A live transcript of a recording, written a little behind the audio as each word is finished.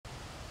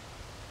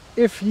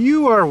If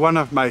you are one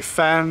of my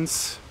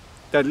fans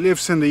that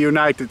lives in the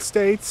United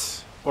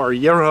States or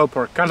Europe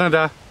or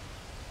Canada,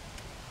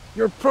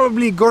 you're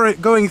probably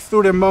going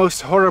through the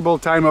most horrible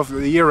time of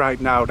the year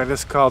right now, that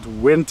is called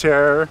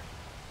winter.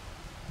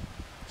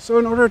 So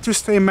in order to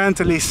stay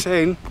mentally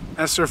sane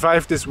and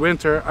survive this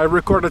winter, I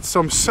recorded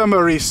some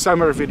summary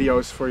summer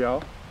videos for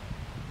y'all.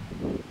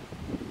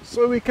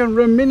 So we can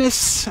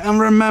reminisce and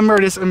remember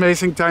this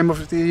amazing time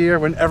of the year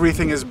when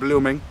everything is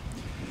blooming.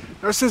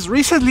 Now, since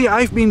recently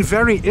I've been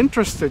very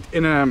interested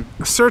in a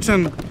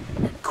certain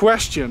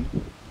question.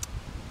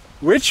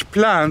 Which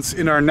plants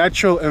in our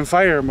natural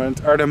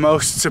environment are the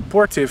most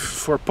supportive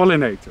for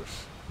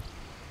pollinators?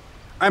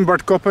 I'm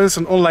Bart Coppens,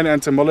 an online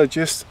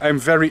entomologist. I'm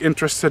very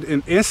interested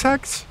in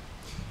insects,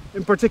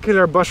 in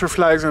particular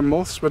butterflies and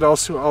moths, but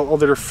also all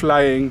other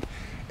flying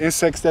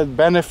insects that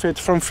benefit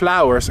from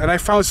flowers. And I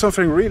found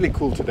something really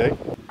cool today.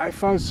 I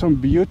found some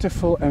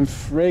beautiful and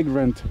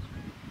fragrant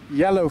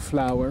yellow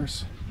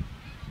flowers.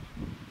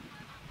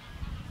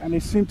 And they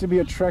seem to be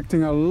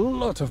attracting a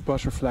lot of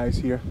butterflies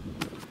here.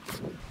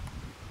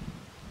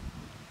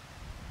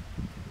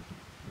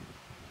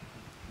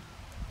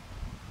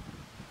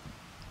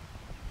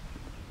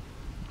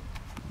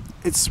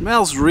 It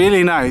smells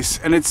really nice,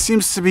 and it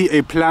seems to be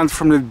a plant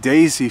from the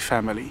daisy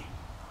family.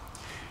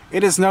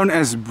 It is known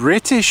as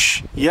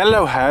British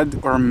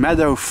Yellowhead or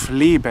meadow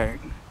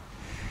fleabane.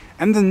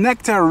 And the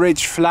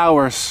nectar-rich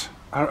flowers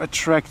are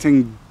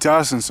attracting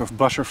dozens of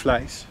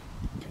butterflies.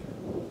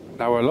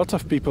 Now, a lot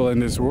of people in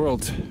this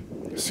world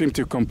seem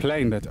to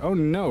complain that, oh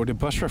no, the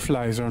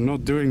butterflies are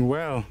not doing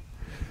well.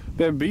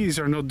 The bees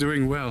are not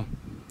doing well.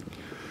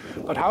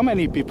 But how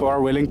many people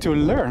are willing to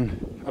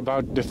learn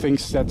about the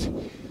things that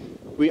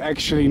we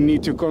actually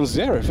need to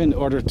conserve in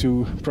order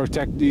to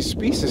protect these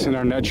species in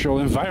our natural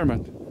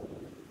environment?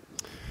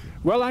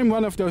 Well, I'm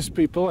one of those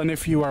people, and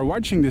if you are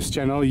watching this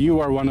channel, you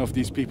are one of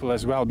these people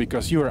as well,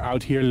 because you are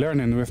out here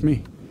learning with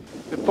me.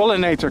 The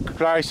pollinator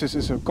crisis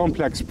is a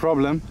complex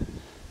problem.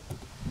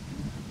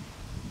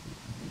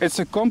 It's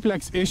a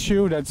complex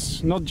issue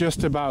that's not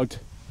just about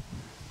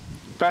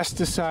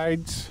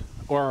pesticides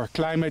or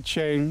climate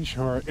change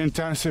or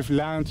intensive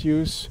land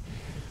use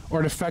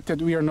or the fact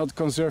that we are not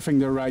conserving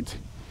the right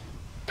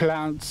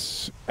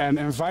plants and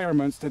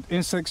environments that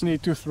insects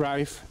need to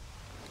thrive.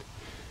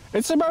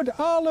 It's about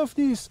all of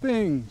these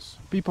things.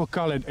 People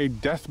call it a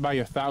death by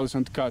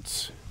 1,000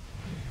 cuts.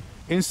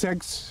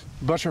 Insects,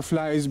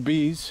 butterflies,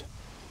 bees,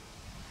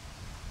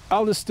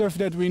 all the stuff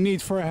that we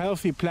need for a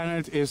healthy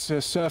planet is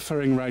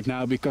suffering right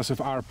now because of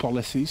our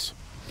policies.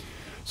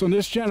 So on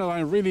this channel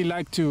I really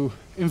like to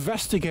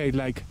investigate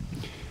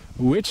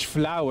which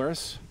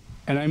flowers,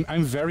 and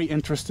I'm very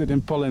interested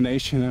in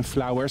pollination and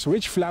flowers,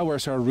 which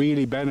flowers are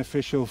really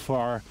beneficial for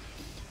our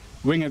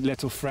winged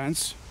little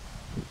friends.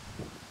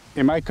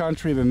 In my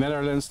country, the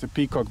Netherlands, the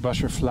peacock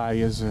butterfly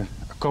is a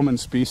common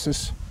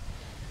species.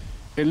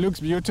 It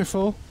looks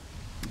beautiful.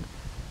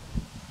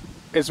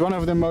 It's one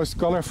of the most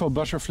colorful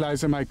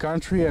butterflies in my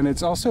country, and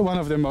it's also one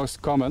of the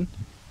most common.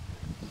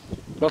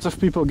 Lots of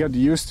people get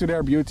used to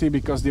their beauty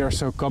because they are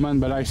so common,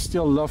 but I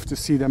still love to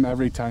see them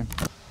every time.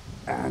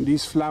 And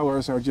these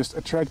flowers are just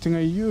attracting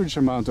a huge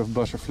amount of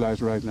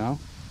butterflies right now.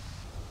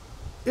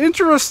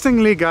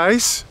 Interestingly,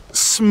 guys,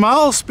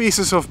 small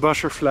species of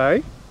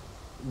butterfly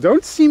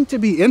don't seem to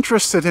be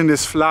interested in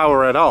this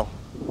flower at all.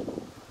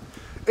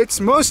 It's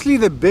mostly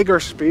the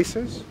bigger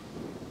species,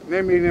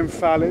 namely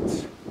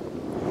nymphalids.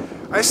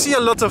 I see a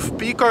lot of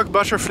peacock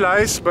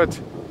butterflies,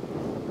 but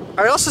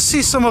I also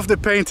see some of the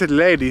painted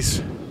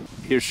ladies.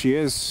 Here she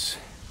is,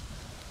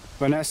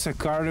 Vanessa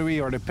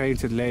Cardewy, or the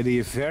painted lady,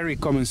 a very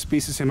common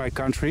species in my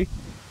country.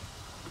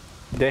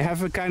 They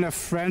have a kind of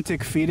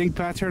frantic feeding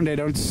pattern. They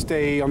don't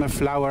stay on a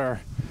flower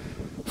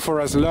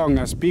for as long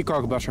as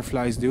peacock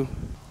butterflies do.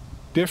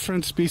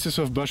 Different species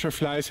of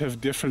butterflies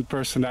have different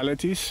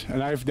personalities,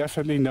 and I've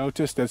definitely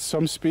noticed that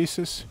some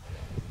species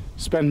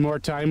spend more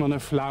time on a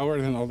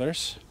flower than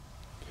others.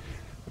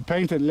 The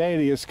painted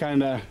lady is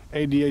kind of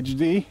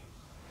ADHD.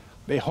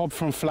 They hop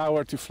from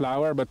flower to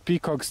flower, but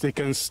peacocks, they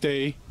can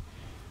stay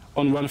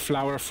on one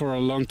flower for a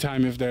long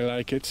time if they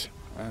like it.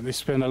 They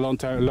spend a long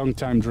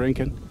time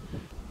drinking.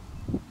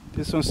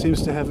 This one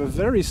seems to have a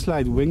very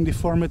slight wing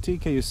deformity.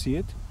 Can you see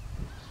it?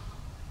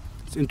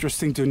 It's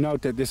interesting to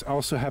note that this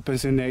also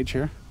happens in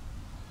nature.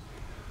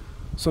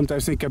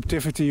 Sometimes in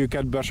captivity you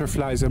get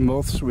butterflies and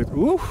moths with,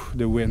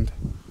 the wind,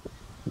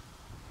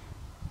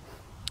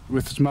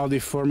 with small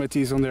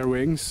deformities on their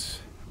wings.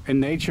 In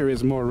nature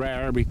it's more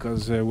rare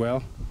because,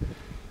 well,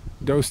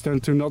 those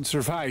tend to not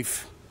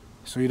survive,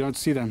 so you don't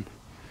see them.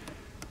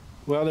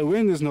 Well, the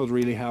wind is not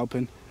really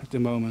helping at the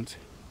moment.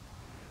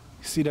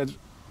 You see that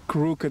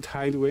crooked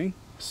hind wing?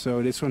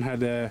 So this one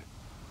had a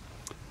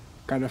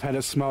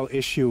small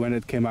issue when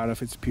it came out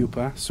of its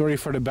pupa. Sorry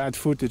for the bad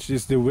footage,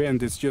 it's the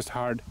wind, it's just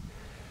hard.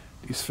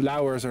 These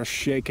flowers are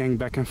shaking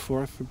back and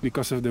forth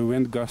because of the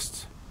wind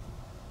gusts.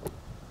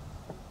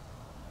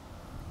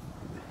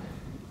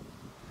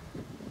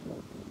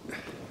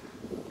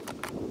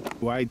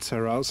 Whites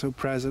are also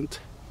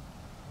present.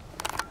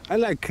 I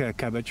like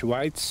cabbage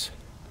whites.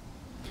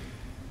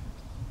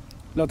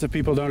 A lot of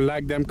people don't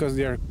like them because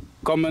they're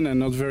common and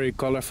not very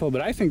colorful,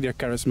 but I think they're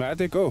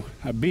charismatic. Oh,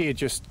 a bee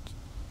just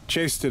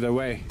chased it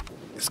away.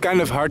 It's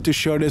kind of hard to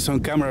show this on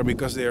camera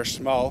because they are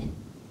small,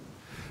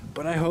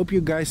 but I hope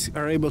you guys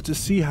are able to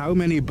see how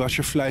many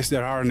butterflies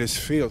there are in this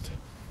field.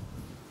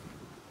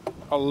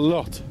 A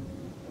lot.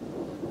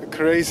 A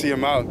crazy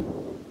amount.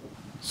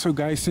 So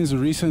guys, since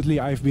recently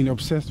I've been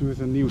obsessed with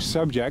a new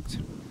subject,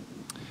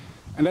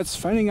 and that's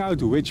finding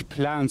out which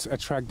plants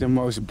attract the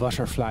most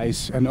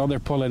butterflies and other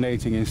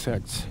pollinating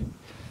insects.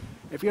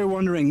 If you're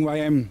wondering why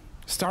I'm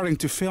starting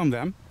to film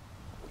them,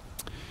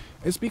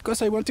 it's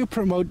because I want to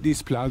promote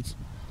these plants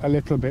a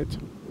little bit.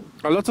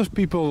 A lot of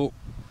people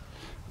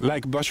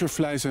like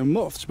butterflies and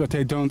moths, but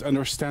they don't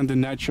understand the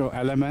natural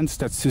elements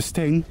that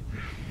sustain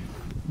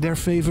their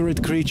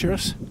favorite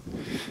creatures.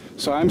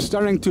 So I'm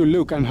starting to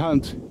look and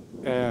hunt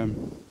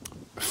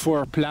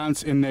for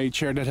plants in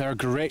nature that are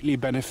greatly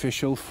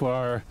beneficial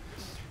for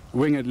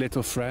winged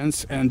little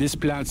friends, and this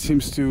plant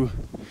seems to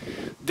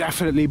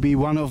definitely be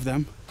one of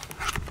them.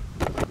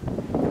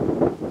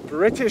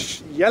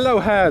 British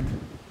Yellowhead.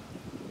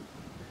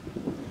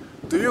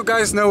 Do you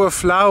guys know a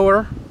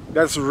flower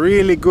that's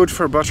really good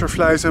for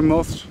butterflies and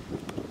moths?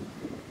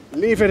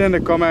 Leave it in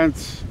the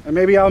comments and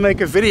maybe I'll make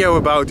a video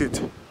about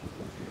it.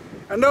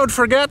 And don't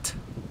forget,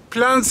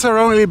 plants are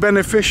only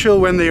beneficial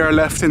when they are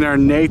left in their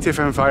native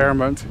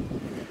environment.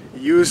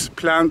 Use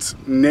plants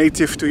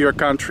native to your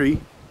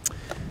country.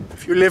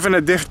 If you live in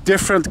a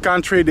different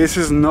country, this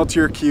is not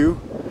your cue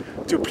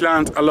to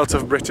plant a lot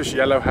of British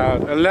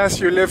Yellowhead, unless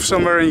you live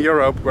somewhere in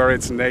Europe where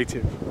it's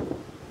native.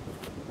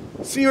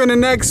 See you in the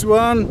next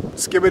one.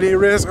 Skibbity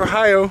Riz,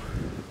 Ohio.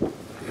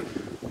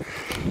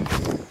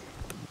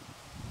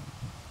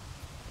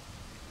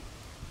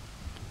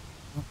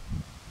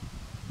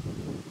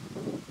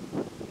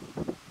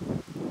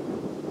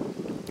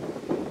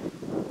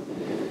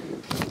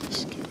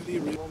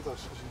 Skibbity Riz.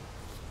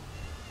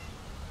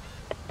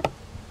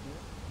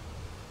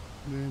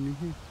 Nee, niet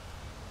hier.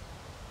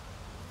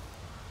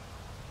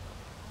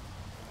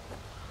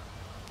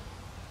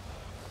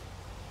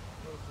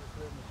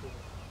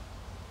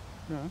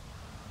 Ja.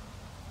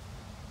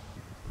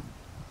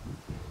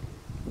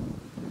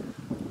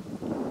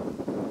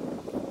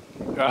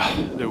 Ah,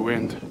 the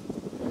wind.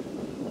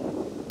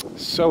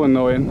 So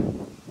annoying.